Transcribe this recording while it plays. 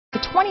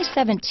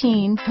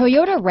2017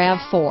 Toyota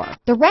RAV4.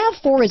 The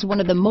RAV4 is one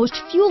of the most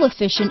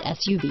fuel-efficient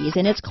SUVs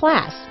in its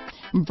class.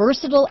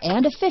 Versatile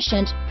and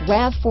efficient,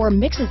 RAV4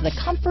 mixes the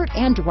comfort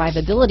and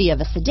drivability of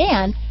a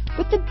sedan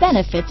with the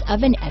benefits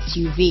of an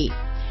SUV.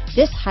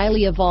 This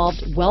highly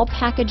evolved,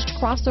 well-packaged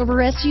crossover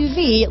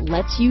SUV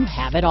lets you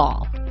have it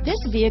all. This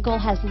vehicle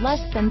has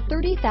less than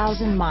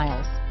 30,000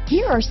 miles.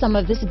 Here are some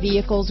of this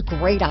vehicle's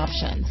great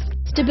options: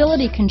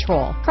 stability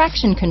control,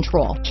 traction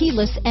control,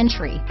 keyless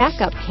entry,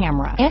 backup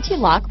camera,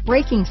 anti-lock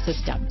braking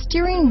system,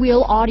 steering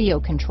wheel audio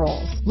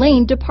controls,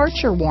 lane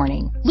departure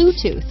warning,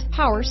 Bluetooth,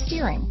 power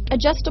steering,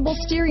 adjustable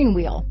steering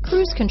wheel,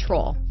 cruise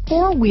control,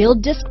 four-wheel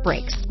disc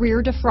brakes,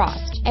 rear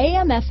defrost,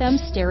 AM/FM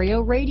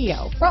stereo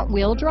radio,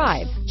 front-wheel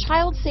drive,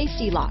 child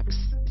safety locks,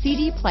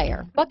 CD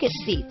player, bucket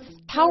seats,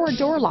 power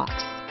door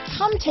locks.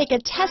 Come take a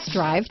test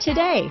drive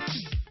today.